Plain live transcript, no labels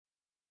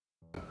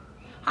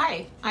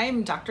Hi,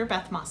 I'm Dr.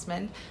 Beth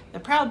Mossman, the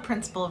proud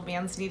principal of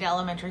Manzanita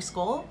Elementary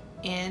School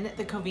in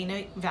the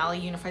Covina Valley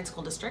Unified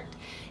School District,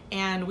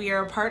 and we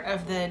are a part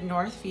of the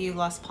Northview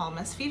Las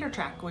Palmas feeder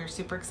track. We're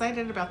super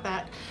excited about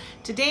that.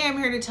 Today I'm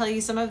here to tell you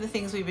some of the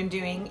things we've been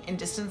doing in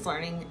distance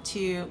learning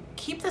to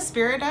keep the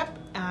spirit up,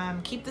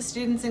 keep the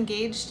students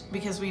engaged,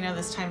 because we know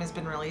this time has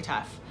been really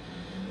tough.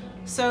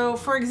 So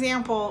for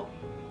example,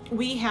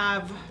 we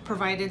have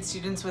provided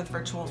students with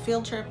virtual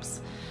field trips,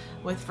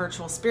 with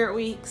virtual spirit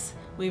weeks.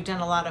 We've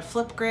done a lot of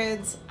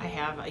Flipgrids. I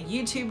have a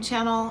YouTube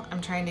channel. I'm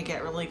trying to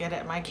get really good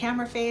at my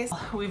camera face.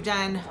 We've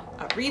done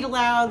read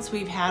alouds.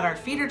 We've had our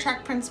feeder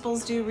track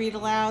principals do read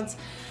alouds.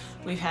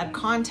 We've had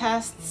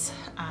contests.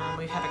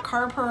 We've had a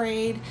car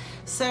parade.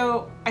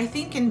 So I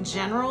think in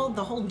general,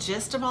 the whole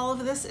gist of all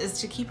of this is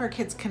to keep our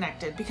kids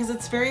connected, because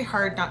it's very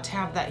hard not to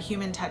have that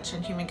human touch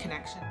and human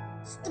connection.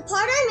 The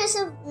part I miss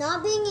of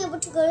not being able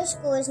to go to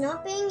school is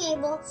not being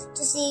able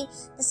to see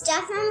the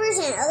staff members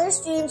and other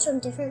students from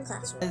different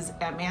classrooms.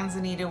 At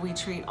Manzanita, we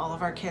treat all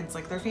of our kids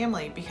like their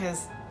family,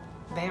 because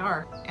they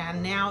are.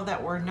 And now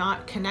that we're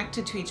not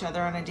connected to each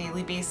other on a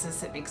daily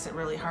basis, it makes it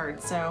really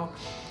hard. So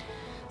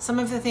some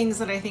of the things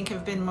that I think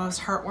have been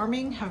most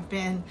heartwarming have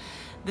been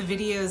the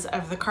videos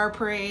of the car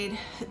parade,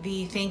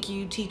 the thank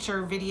you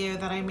teacher video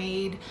that I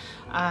made,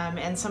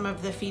 and some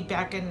of the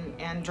feedback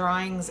and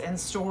drawings and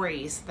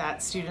stories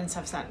that students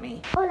have sent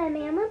me. Hola,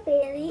 me llamo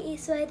Bailey y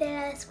soy de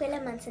la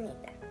escuela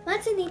Manzanita.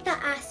 Manzanita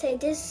hace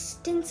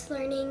distance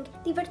learning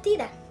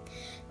divertida.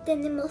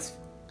 Tenemos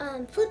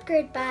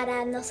Flipgrid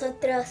para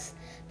nosotros,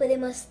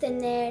 podemos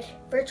tener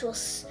virtual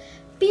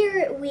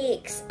spirit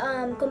weeks,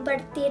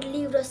 compartir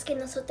libros que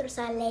nosotros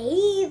ha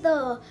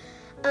leído,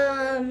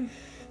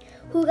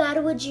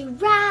 jugar Would You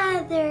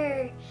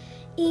Rather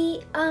y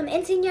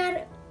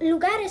enseñar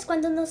lugares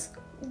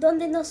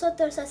donde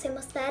nosotros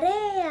hacemos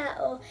tarea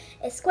o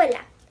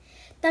escuela.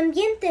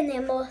 También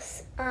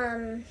tenemos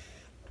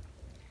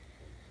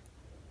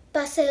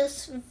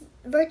paseos,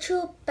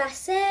 virtual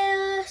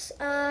paseos,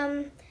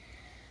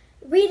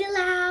 read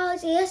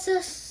alouds, y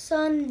esos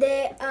son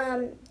de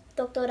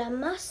Doctora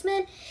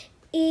Mossman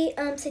y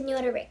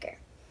Señora Ricker.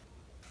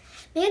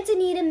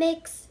 Manzanita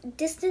makes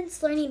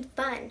distance learning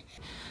fun.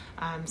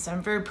 So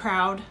I'm very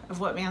proud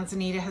of what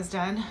Manzanita has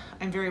done.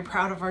 I'm very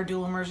proud of our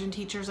dual immersion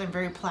teachers. I'm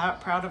very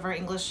proud of our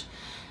English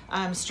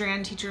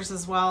strand teachers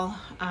as well.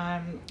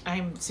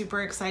 I'm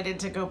super excited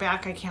to go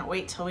back. I can't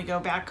wait till we go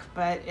back,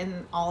 but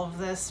in all of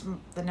this,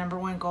 the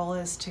 #1 goal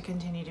is to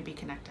continue to be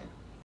connected.